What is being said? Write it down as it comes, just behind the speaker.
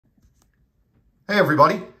Hey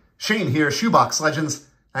everybody, Shane here, Shoebox Legends.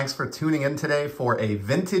 Thanks for tuning in today for a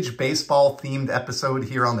vintage baseball themed episode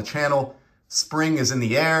here on the channel. Spring is in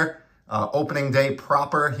the air. Opening day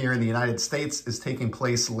proper here in the United States is taking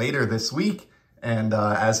place later this week. And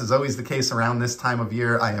as is always the case around this time of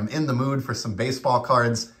year, I am in the mood for some baseball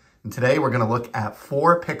cards. And today we're going to look at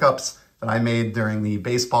 4 pickups that I made during the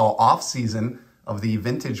baseball off-season of the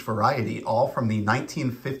vintage variety, all from the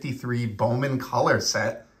 1953 Bowman Color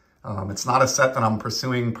set. It's not a set that I'm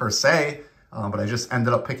pursuing per se, but I just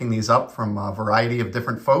ended up picking these up from a variety of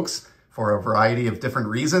different folks for a variety of different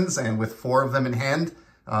reasons, and with 4 of them in hand,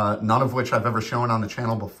 none of which I've ever shown on the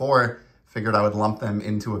channel before, figured I would lump them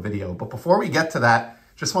into a video. But before we get to that,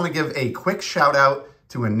 just want to give a quick shout out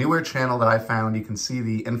to a newer channel that I found. You can see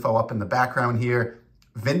the info up in the background here,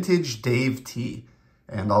 Vintage Dave T.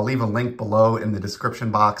 And I'll leave a link below in the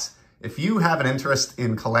description box. If you have an interest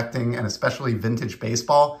in collecting, and especially vintage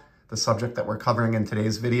baseball, the subject that we're covering in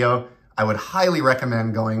today's video, I would highly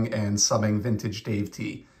recommend going and subbing Vintage Dave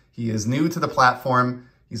T. He is new to the platform.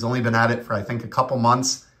 He's only been at it for, I think, a couple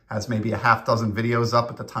months, has maybe a half dozen videos up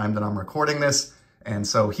at the time that I'm recording this. And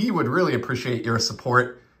so he would really appreciate your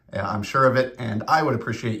support. I'm sure of it. And I would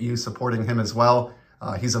appreciate you supporting him as well.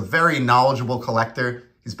 He's a very knowledgeable collector.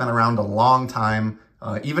 He's been around a long time.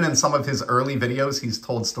 Even in some of his early videos, he's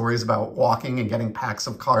told stories about walking and getting packs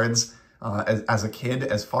of cards as a kid,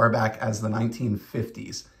 as far back as the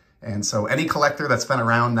 1950s. And so any collector that's been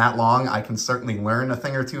around that long, I can certainly learn a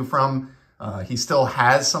thing or two from. He still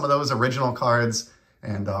has some of those original cards,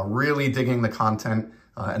 and really digging the content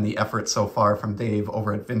and the effort so far from Dave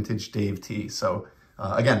over at Vintage Dave T. So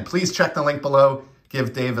again, please check the link below.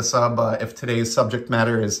 Give Dave a sub if today's subject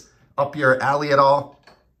matter is up your alley at all.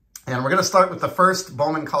 And we're going to start with the first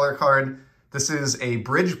Bowman Color card. This is a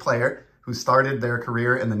bridge player who started their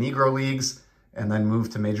career in the Negro Leagues and then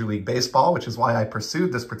moved to Major League Baseball, which is why I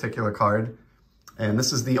pursued this particular card. And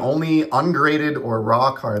this is the only ungraded or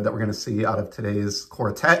raw card that we're going to see out of today's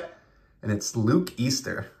quartet. And it's Luke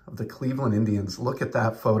Easter of the Cleveland Indians. Look at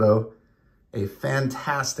that photo. A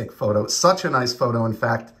fantastic photo. Such a nice photo, in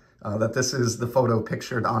fact, that this is the photo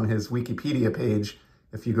pictured on his Wikipedia page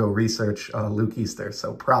if you go research Luke Easter.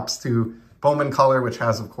 So props to Bowman Color, which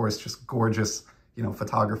has, of course, just gorgeous,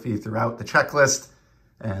 photography throughout the checklist.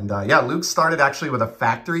 And yeah, Luke started actually with a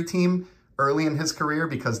factory team early in his career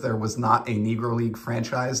because there was not a Negro League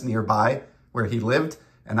franchise nearby where he lived.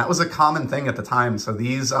 And that was a common thing at the time. So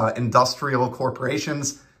these industrial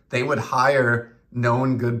corporations, they would hire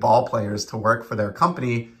known good ball players to work for their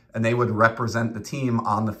company, and they would represent the team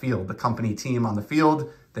on the field, the company team on the field.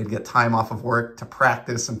 They'd get time off of work to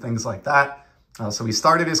practice and things like that. So he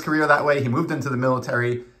started his career that way. He moved into the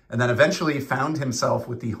military and then eventually found himself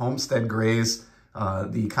with the Homestead Grays,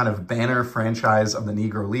 the kind of banner franchise of the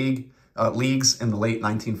Negro Leagues in the late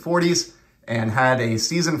 1940s, and had a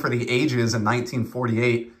season for the ages in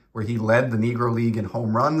 1948 where he led the Negro League in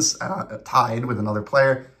home runs, tied with another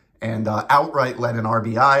player, and outright led an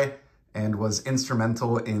RBI, and was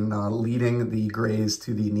instrumental in leading the Grays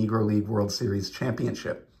to the Negro League World Series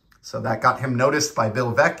championship. So that got him noticed by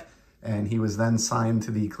Bill Veeck, and he was then signed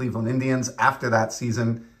to the Cleveland Indians after that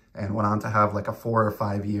season and went on to have like a 4 or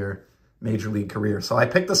 5 year Major League career. So I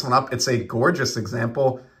picked this one up. It's a gorgeous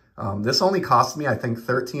example. This only cost me, I think,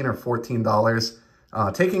 $13 or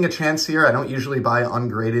 $14. Taking a chance here. I don't usually buy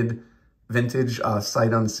ungraded vintage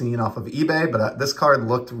sight unseen off of eBay, but this card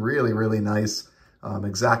looked really, really nice.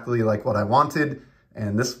 Exactly like what I wanted.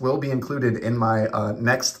 And this will be included in my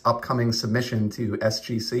next upcoming submission to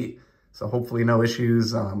SGC. So hopefully no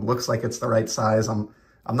issues. Looks like it's the right size. I'm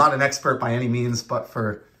not an expert by any means, but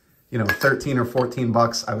for 13 or 14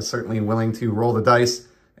 bucks, I was certainly willing to roll the dice.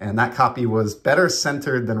 And that copy was better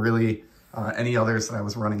centered than really any others that I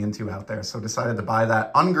was running into out there. So decided to buy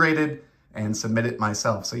that ungraded and submit it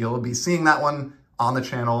myself. So you'll be seeing that one on the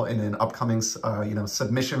channel in an upcoming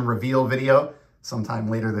submission reveal video sometime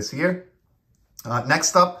later this year.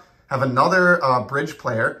 Next up, have another bridge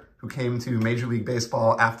player who came to Major League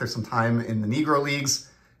Baseball after some time in the Negro Leagues.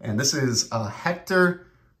 And this is Hector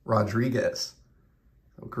Rodriguez.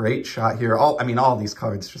 Great shot here. All these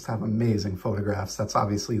cards just have amazing photographs. That's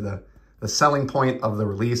obviously the selling point of the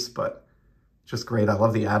release, but just great. I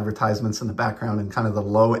love the advertisements in the background and kind of the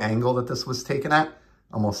low angle that this was taken at,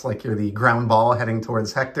 almost like you're the ground ball heading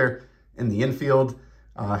towards Hector in the infield.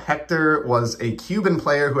 Hector was a Cuban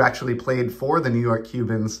player who actually played for the New York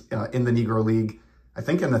Cubans in the Negro League, I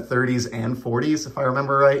think in the 30s and 40s, if I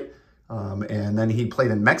remember right. And then he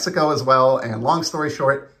played in Mexico as well. And long story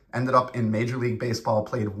short, ended up in Major League Baseball,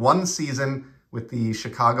 played 1 season with the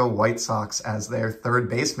Chicago White Sox as their third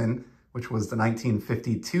baseman, which was the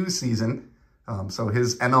 1952 season. So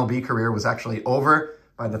his MLB career was actually over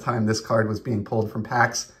by the time this card was being pulled from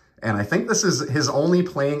packs. And I think this is his only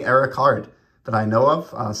playing era card that I know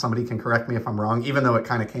of. Somebody can correct me if I'm wrong, even though it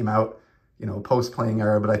kind of came out, you know, post-playing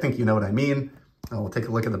era, but I think you know what I mean. We'll take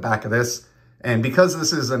a look at the back of this. And because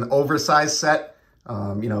this is an oversized set,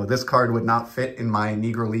 you know, this card would not fit in my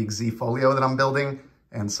Negro League Z folio that I'm building.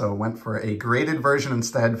 And so went for a graded version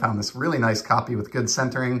instead, found this really nice copy with good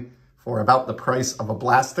centering for about the price of a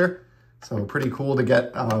blaster. So pretty cool to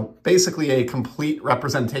get basically a complete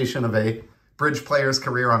representation of a bridge player's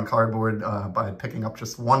career on cardboard by picking up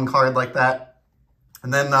just one card like that.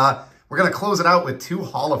 And then we're going to close it out with 2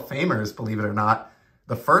 Hall of Famers, believe it or not.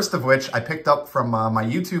 The first of which I picked up from my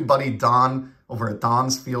YouTube buddy Don over at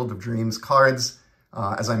Don's Field of Dreams Cards.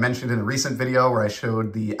 As I mentioned in a recent video where I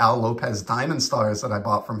showed the Al Lopez Diamond Stars that I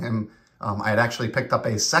bought from him, I had actually picked up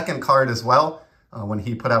a second card as well when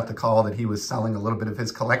he put out the call that he was selling a little bit of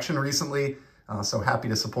his collection recently. So happy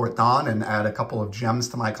to support Don and add a couple of gems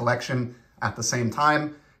to my collection at the same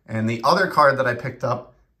time. And the other card that I picked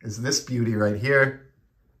up is this beauty right here,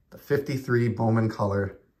 the 53 Bowman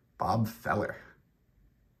Color Bob Feller.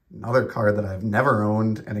 Another card that I've never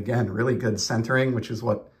owned, and again, really good centering, which is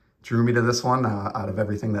what drew me to this one out of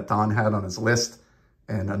everything that Don had on his list.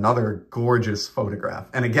 And another gorgeous photograph.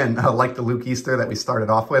 And again, like the Luke Easter that we started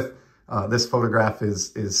off with, this photograph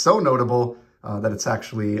is so notable that it's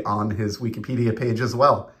actually on his Wikipedia page as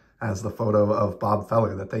well as the photo of Bob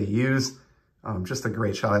Feller that they use. Just a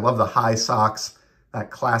great shot. I love the high socks,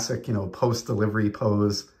 that classic, you know, post-delivery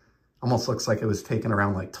pose. Almost looks like it was taken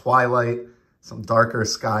around like twilight. Some darker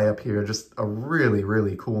sky up here. Just a really,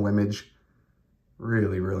 really cool image.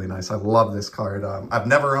 Really, really nice. I love this card. I've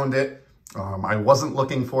never owned it. I wasn't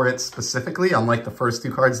looking for it specifically, unlike the first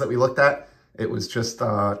 2 cards that we looked at. It was just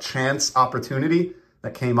a chance opportunity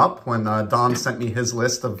that came up when Don sent me his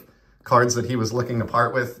list of cards that he was looking to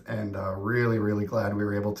part with, and really, really glad we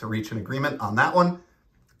were able to reach an agreement on that one.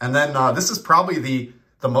 And then this is probably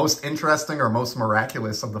the most interesting or most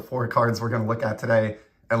miraculous of the 4 cards we're going to look at today,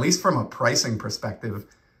 at least from a pricing perspective.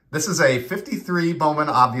 This is a 53 Bowman,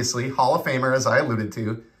 obviously, Hall of Famer, as I alluded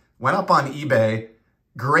to. Went up on eBay,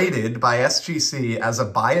 graded by SGC as a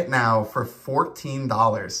buy it now for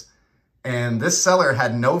 $14. And this seller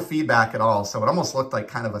had no feedback at all, so it almost looked like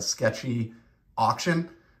kind of a sketchy auction.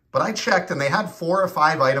 But I checked, and they had 4 or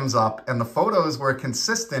 5 items up, and the photos were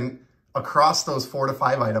consistent across those 4 to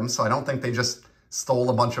 5 items, so I don't think they just stole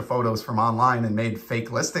a bunch of photos from online and made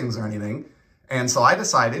fake listings or anything. And so I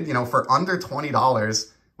decided, you know, for under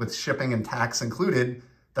 $20 with shipping and tax included,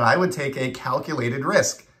 that I would take a calculated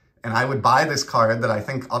risk. And I would buy this card that I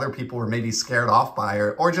think other people were maybe scared off by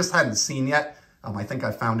or just hadn't seen yet. I think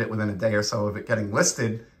I found it within a day or so of it getting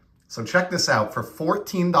listed. So check this out. For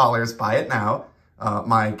 $14, buy it now.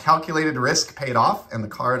 My calculated risk paid off, and the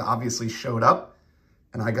card obviously showed up.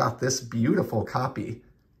 And I got this beautiful copy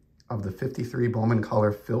of the 53 Bowman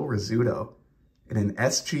Color Phil Rizzuto in an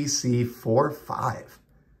SGC 4.5.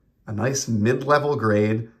 A nice mid-level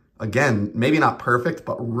grade. Again, maybe not perfect,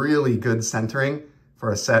 but really good centering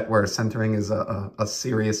for a set where centering is a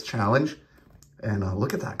serious challenge. And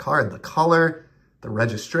look at that card. The color, the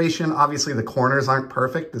registration. Obviously, the corners aren't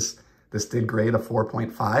perfect. This did grade a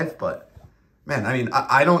 4.5, but man, I mean,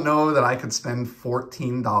 I don't know that I could spend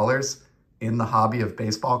 $14 in the hobby of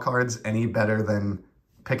baseball cards any better than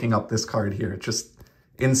picking up this card here. Just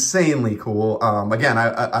insanely cool. Again,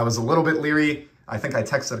 I was a little bit leery. I think I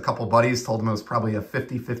texted a couple buddies, told them it was probably a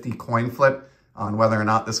 50-50 coin flip on whether or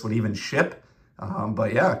not this would even ship.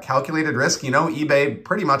 But yeah, calculated risk. You know, eBay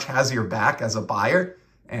pretty much has your back as a buyer.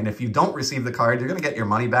 And if you don't receive the card, you're going to get your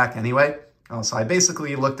money back anyway. So I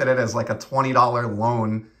basically looked at it as like a $20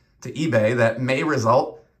 loan to eBay that may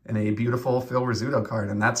result in a beautiful Phil Rizzuto card.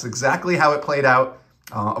 And that's exactly how it played out.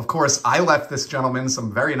 Of course, I left this gentleman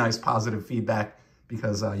some very nice positive feedback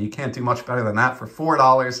because you can't do much better than that for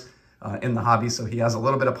 $4 in the hobby. So he has a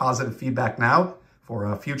little bit of positive feedback now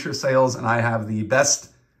for future sales. And I have the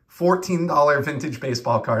best $14 vintage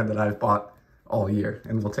baseball card that I've bought all year.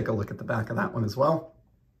 And we'll take a look at the back of that one as well.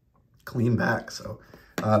 Clean back. So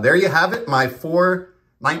there you have it. My 4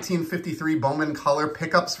 1953 Bowman Color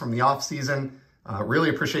pickups from the offseason. Really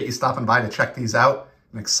appreciate you stopping by to check these out.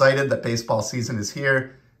 I'm excited that baseball season is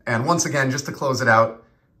here. And once again, just to close it out,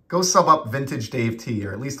 go sub up Vintage Dave T,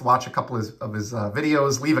 or at least watch a couple of his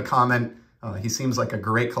videos, leave a comment. He seems like a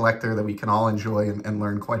great collector that we can all enjoy and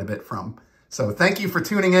learn quite a bit from. So thank you for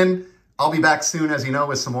tuning in. I'll be back soon, as you know,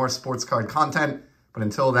 with some more sports card content. But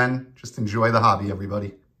until then, just enjoy the hobby,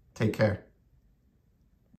 everybody. Take care.